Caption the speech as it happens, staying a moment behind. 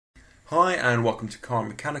Hi and welcome to Car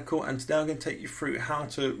Mechanical, and today I'm going to take you through how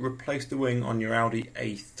to replace the wing on your Audi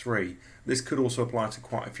A3. This could also apply to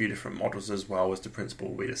quite a few different models as well, as the principle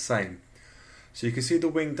will be the same. So you can see the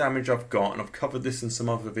wing damage I've got, and I've covered this in some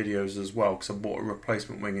other videos as well because I bought a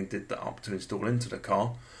replacement wing and did that up to install into the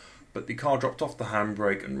car. But the car dropped off the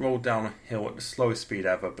handbrake and rolled down a hill at the slowest speed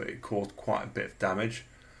ever, but it caused quite a bit of damage.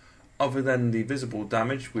 Other than the visible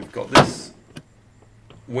damage, we've got this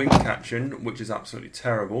wing catching, which is absolutely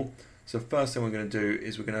terrible. So first thing we're going to do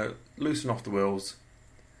is we're going to loosen off the wheels,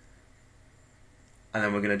 and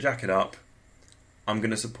then we're going to jack it up. I'm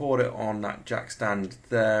going to support it on that jack stand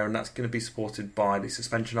there, and that's going to be supported by the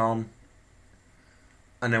suspension arm.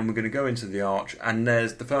 And then we're going to go into the arch, and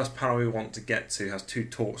there's the first panel we want to get to has two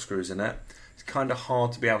torque screws in it. It's kind of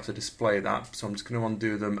hard to be able to display that, so I'm just going to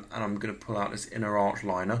undo them, and I'm going to pull out this inner arch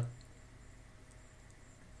liner.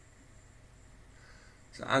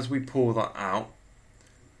 So as we pull that out,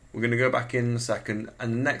 we're going to go back in a second,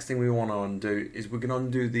 and the next thing we want to undo is we're going to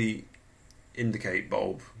undo the indicator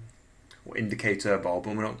bulb,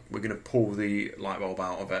 and we're going to pull the light bulb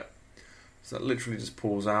out of it. So that literally just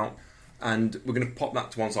pulls out, and we're going to pop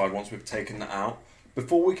that to one side once we've taken that out.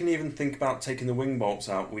 Before we can even think about taking the wing bolts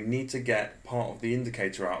out, we need to get part of the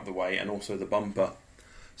indicator out of the way and also the bumper.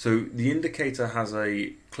 So the indicator has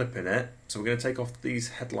a clip in it, so we're going to take off these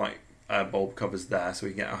headlight bulb covers there so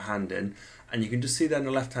we can get our hand in, and you can just see there in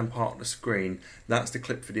the left hand part of the screen, that's the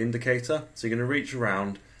clip for the indicator. So you're going to reach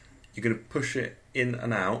around, you're going to push it in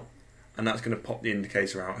and out, and that's going to pop the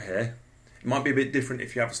indicator out here. It might be a bit different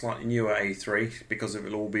if you have a slightly newer A3 because it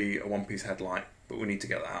will all be a one-piece headlight, but we need to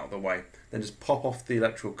get that out of the way. Then just pop off the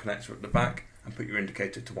electrical connector at the back and put your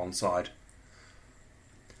indicator to one side.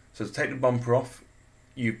 So to take the bumper off,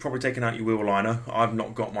 you've probably taken out your wheel liner. I've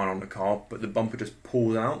not got mine on the car, but the bumper just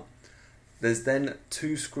pulls out. There's then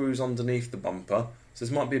two screws underneath the bumper, so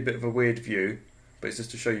this might be a bit of a weird view, but it's just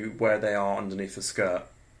to show you where they are underneath the skirt.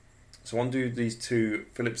 So undo these two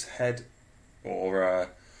Phillips head or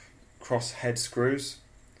cross head screws,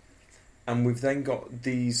 and we've then got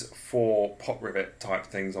these four pot rivet type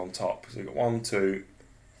things on top. So we've got 1, 2,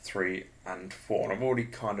 3 and 4, and I've already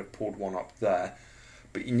kind of pulled one up there,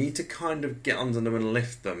 but you need to kind of get under them and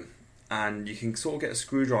lift them, and you can sort of get a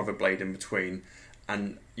screwdriver blade in between,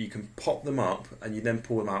 and you can pop them up and you then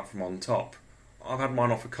pull them out from on top. I've had mine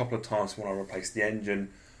off a couple of times when I replaced the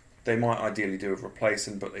engine. They might ideally do with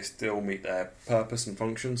replacing, but they still meet their purpose and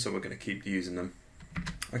function, so we're going to keep using them.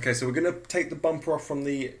 Okay, so we're going to take the bumper off from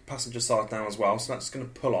the passenger side now as well, so that's going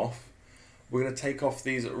to pull off. We're going to take off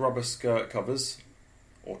these rubber skirt covers,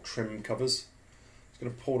 or trim covers. Just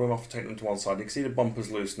going to pull them off and take them to one side. You can see the bumper's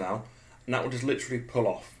loose now, and that will just literally pull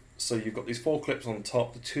off. So you've got these four clips on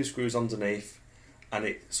top, the two screws underneath, and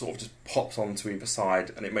it sort of just pops onto either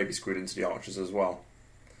side, and it may be screwed into the arches as well.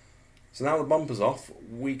 So now the bumper's off,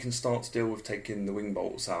 we can start to deal with taking the wing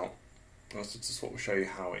bolts out. That's just to sort of show you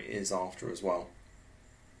how it is after as well.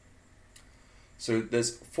 So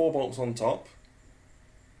there's 4 bolts on top,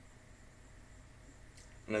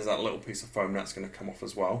 and there's that little piece of foam that's going to come off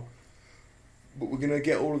as well. But we're going to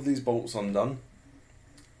get all of these bolts undone.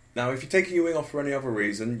 Now if you're taking your wing off for any other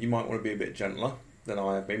reason, you might want to be a bit gentler than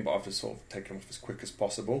I have been, but I've just sort of taken off as quick as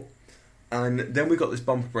possible. And then we've got this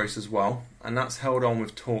bumper brace as well, and that's held on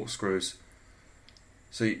with torque screws.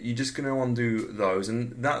 So you're just going to undo those,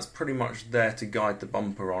 and that's pretty much there to guide the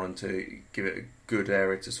bumper on and to give it a good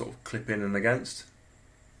area to sort of clip in and against.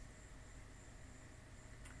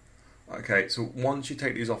 Okay, so once you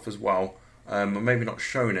take these off as well, I'm maybe not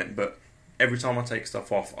showing it, but every time I take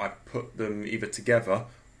stuff off, I put them either together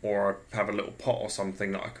or I have a little pot or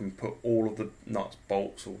something that I can put all of the nuts,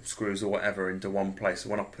 bolts or screws or whatever into one place, so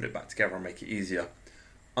when I put it back together I make it easier.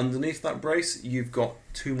 Underneath that brace you've got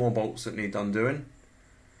 2 more bolts that need undoing,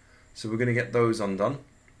 so we're going to get those undone,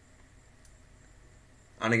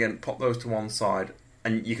 and again pop those to one side,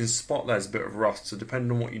 and you can spot there's a bit of rust, so depending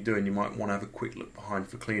on what you're doing you might want to have a quick look behind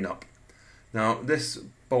for cleanup. Now this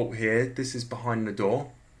bolt here, this is behind the door.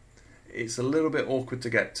 It's a little bit awkward to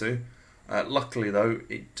get to. Luckily though,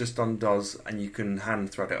 it just undoes and you can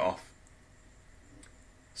hand thread it off.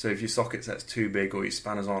 So if your socket set's too big or your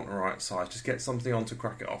spanners aren't the right size, just get something on to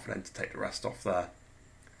crack it off and then to take the rest off there.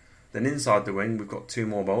 Then inside the wing we've got 2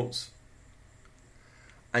 more bolts,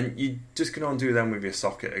 and you're just going to undo them with your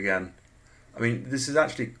socket again. I mean, this is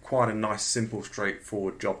actually quite a nice, simple,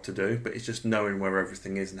 straightforward job to do, but it's just knowing where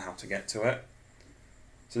everything is and how to get to it.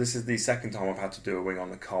 So this is the second time I've had to do a wing on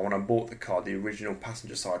the car. When I bought the car, the original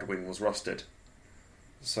passenger side wing was rusted.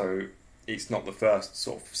 So it's not the first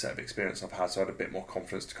sort of set of experience I've had, so I had a bit more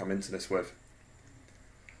confidence to come into this with.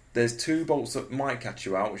 There's 2 bolts that might catch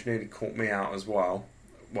you out, which nearly caught me out as well.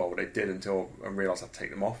 well, they did until I realised I'd take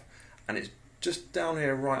them off. And it's just down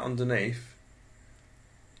here right underneath.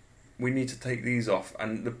 We need to take these off,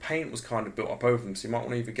 and the paint was kind of built up over them, so you might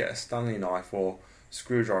want to either get a Stanley knife or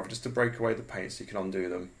screwdriver just to break away the paint so you can undo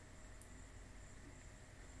them.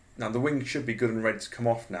 Now the wing should be good and ready to come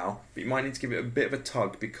off now, but you might need to give it a bit of a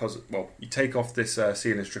tug because, well, you take off this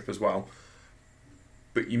sealing strip as well,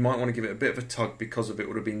 but you might want to give it a bit of a tug because of it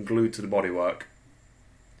would have been glued to the bodywork.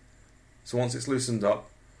 So once it's loosened up,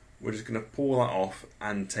 we're just going to pull that off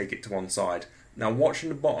and take it to one side. Now watching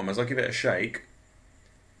the bottom, as I give it a shake,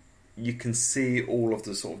 you can see all of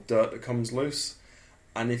the sort of dirt that comes loose.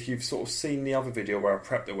 And if you've sort of seen the other video where I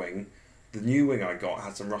prepped the wing, the new wing I got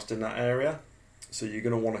had some rust in that area. So you're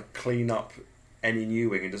going to want to clean up any new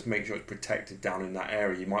wing and just make sure it's protected down in that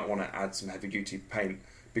area. You might want to add some heavy duty paint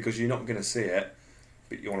because you're not going to see it,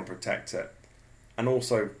 but you want to protect it. And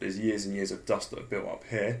also there's years and years of dust that have built up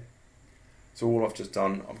here. So all I've just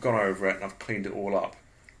done, I've gone over it and I've cleaned it all up.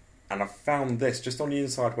 And I've found this just on the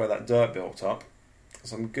inside where that dirt built up.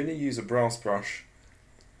 So I'm going to use a brass brush.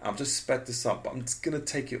 I've just sped this up, but I'm just going to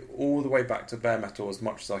take it all the way back to bare metal as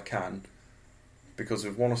much as I can because we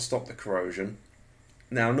want to stop the corrosion.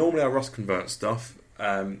 Now, normally I rust convert stuff.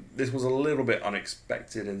 This was a little bit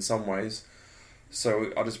unexpected in some ways,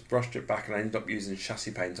 so I just brushed it back and I ended up using chassis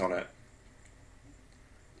paint on it.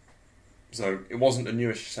 So it wasn't the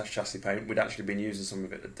newest chassis paint. We'd actually been using some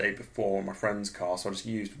of it the day before on my friend's car, so I just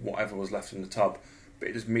used whatever was left in the tub. But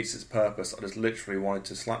it just meets its purpose. I just literally wanted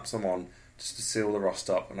to slap some on just to seal the rust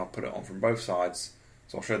up, and I'll put it on from both sides.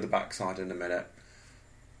 So I'll show the back side in a minute.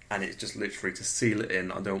 And it's just literally to seal it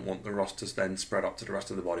in. I don't want the rust to then spread up to the rest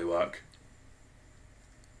of the bodywork.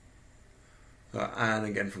 And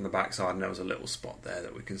again from the back side, and there was a little spot there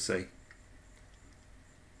that we can see.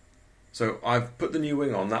 So I've put the new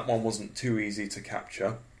wing on. That one wasn't too easy to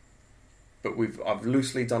capture. But I've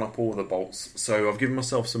loosely done up all the bolts. So I've given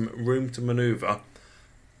myself some room to manoeuvre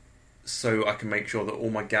so I can make sure that all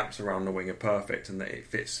my gaps around the wing are perfect and that it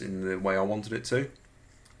fits in the way I wanted it to. So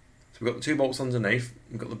we've got the 2 bolts underneath,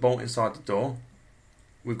 we've got the bolt inside the door,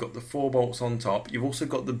 we've got the 4 bolts on top. You've also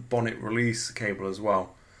got the bonnet release cable as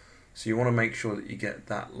well, so you want to make sure that you get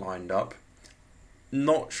that lined up.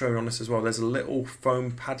 Not showing on this as well, there's a little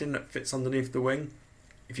foam padding that fits underneath the wing.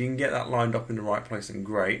 If you can get that lined up in the right place, then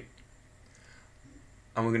great.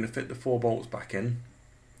 And we're going to fit the 4 bolts back in.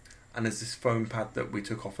 And there's this foam pad that we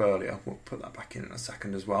took off earlier. We'll put that back in a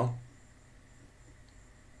second as well.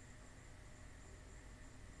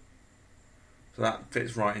 So that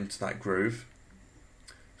fits right into that groove.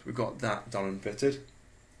 So we've got that done and fitted.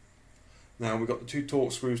 Now we've got the 2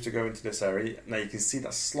 torque screws to go into this area. Now you can see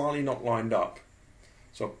that's slightly not lined up.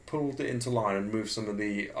 So I pulled it into line and moved some of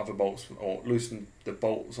the other bolts, or loosened the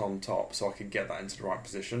bolts on top so I could get that into the right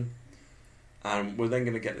position. And we're then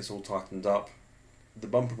going to get this all tightened up. The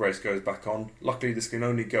bumper brace goes back on. Luckily this can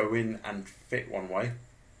only go in and fit one way.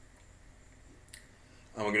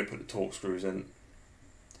 And we're going to put the torque screws in.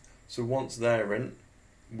 So once they're in,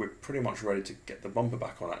 we're pretty much ready to get the bumper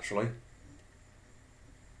back on actually.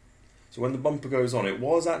 So when the bumper goes on, it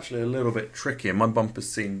was actually a little bit tricky and my bumper's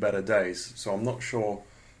seen better days. So I'm not sure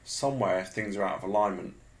somewhere if things are out of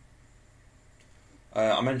alignment.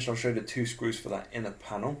 I mentioned I'll show you the 2 screws for that inner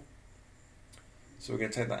panel. So we're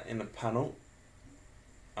going to take that inner panel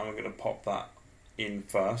and we're going to pop that in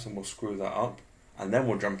first and we'll screw that up and then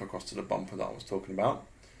we'll jump across to the bumper that I was talking about.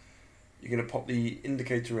 You're going to pop the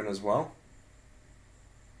indicator in as well,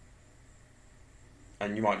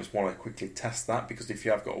 and you might just want to quickly test that because if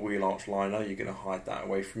you have got a wheel arch liner you're going to hide that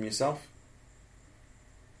away from yourself.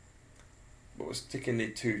 But we're sticking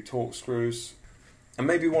the 2 torque screws. And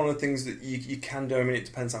maybe one of the things that you can do, I mean it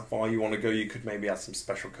depends how far you want to go, you could maybe add some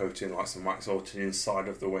special coating like some wax or to the inside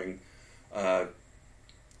of the wing.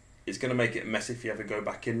 It's going to make it messy if you ever go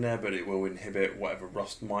back in there, but it will inhibit whatever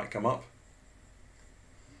rust might come up.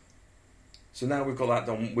 So now we've got that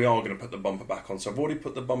done, we are going to put the bumper back on. So I've already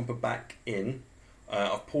put the bumper back in,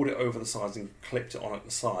 I've pulled it over the sides and clipped it on at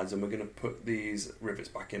the sides, and we're going to put these rivets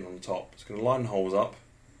back in on the top. It's going to line the holes up,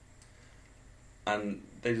 and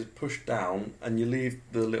they just push down, and you leave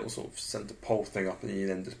the little sort of centre pole thing up, and you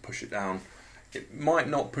then just push it down. It might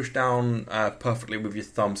not push down perfectly with your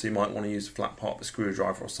thumb, so you might want to use a flat part of a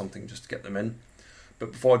screwdriver or something just to get them in.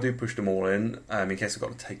 But before I do push them all in case I've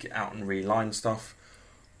got to take it out and reline stuff,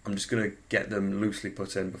 I'm just going to get them loosely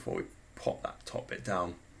put in before we pop that top bit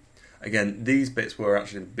down. Again, these bits were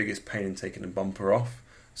actually the biggest pain in taking the bumper off.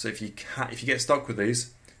 So if you get stuck with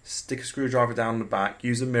these, stick a screwdriver down the back,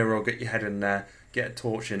 use a mirror, or get your head in there, get a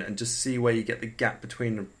torch in, and just see where you get the gap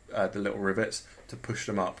between the little rivets to push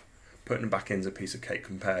them up. Putting them back in is a piece of cake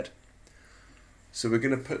compared. So we're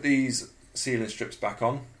going to put these sealing strips back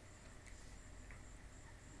on.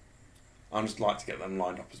 I just like to get them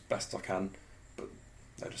lined up as best I can, but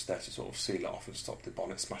they're just there to sort of seal it off and stop the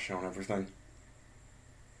bonnet smashing on everything.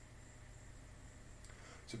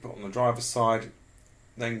 So put on the driver's side,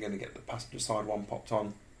 then going to get the passenger side one popped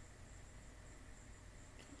on.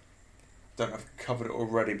 Don't know if I've covered it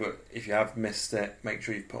already, but if you have missed it, make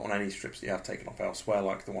sure you put on any strips that you have taken off elsewhere,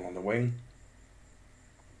 like the one on the wing.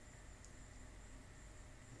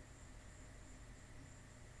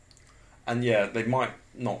 And yeah, they might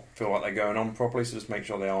not feel like they're going on properly, so just make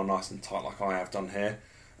sure they are nice and tight like I have done here,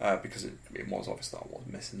 because it was obvious that I was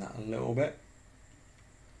missing that a little bit.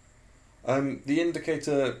 The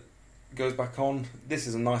indicator goes back on. This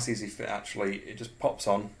is a nice easy fit actually. It just pops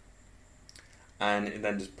on and it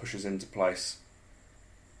then just pushes into place.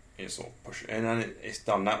 You sort of push it in and it's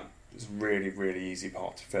done. That was a really easy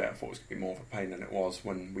part to fit. I thought it was going to be more of a pain than it was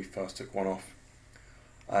when we first took one off.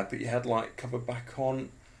 Put your headlight cover back on.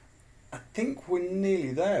 I think we're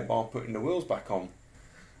nearly there by putting the wheels back on.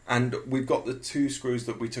 And we've got the 2 screws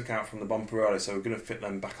that we took out from the bumper earlier, so we're going to fit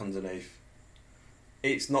them back underneath.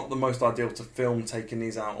 It's not the most ideal to film taking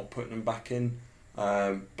these out or putting them back in, but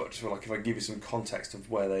I just feel like if I give you some context of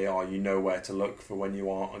where they are, you know where to look for when you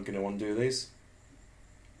are going to undo these.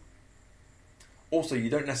 Also, you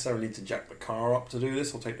don't necessarily need to jack the car up to do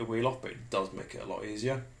this or take the wheel off, but it does make it a lot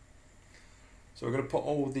easier. So we're going to put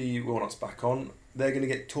all the wheel nuts back on. They're going to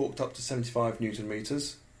get torqued up to 75 Newton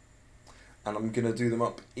meters, and I'm going to do them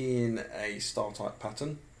up in a star type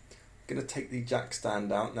pattern. I'm going to take the jack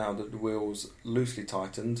stand out now that the wheel's loosely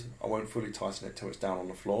tightened. I won't fully tighten it till it's down on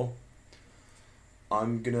the floor.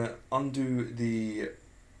 I'm going to undo the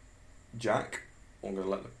jack. I'm going to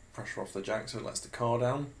let the pressure off the jack so it lets the car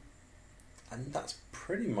down. And that's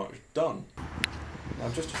pretty much done. Now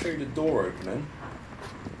just to show you the door opening,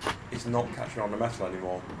 it's not catching on the metal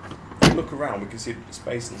anymore. If you look around, we can see that the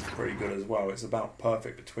spacing is pretty good as well. It's about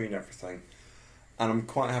perfect between everything. And I'm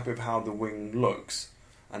quite happy with how the wing looks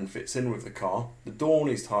and fits in with the car. The door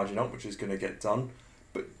needs tidying up, which is going to get done,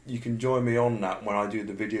 but you can join me on that when I do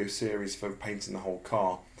the video series for painting the whole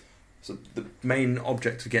car. So the main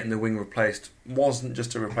object of getting the wing replaced wasn't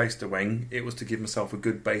just to replace the wing, it was to give myself a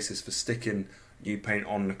good basis for sticking new paint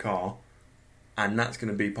on the car, and that's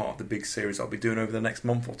going to be part of the big series I'll be doing over the next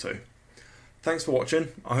month or 2. Thanks for watching.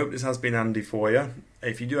 I hope this has been handy for you.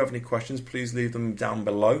 If you do have any questions, please leave them down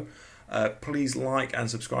below. Please like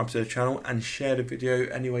and subscribe to the channel and share the video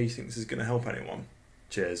any way you think this is going to help anyone.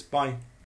 Cheers. Bye.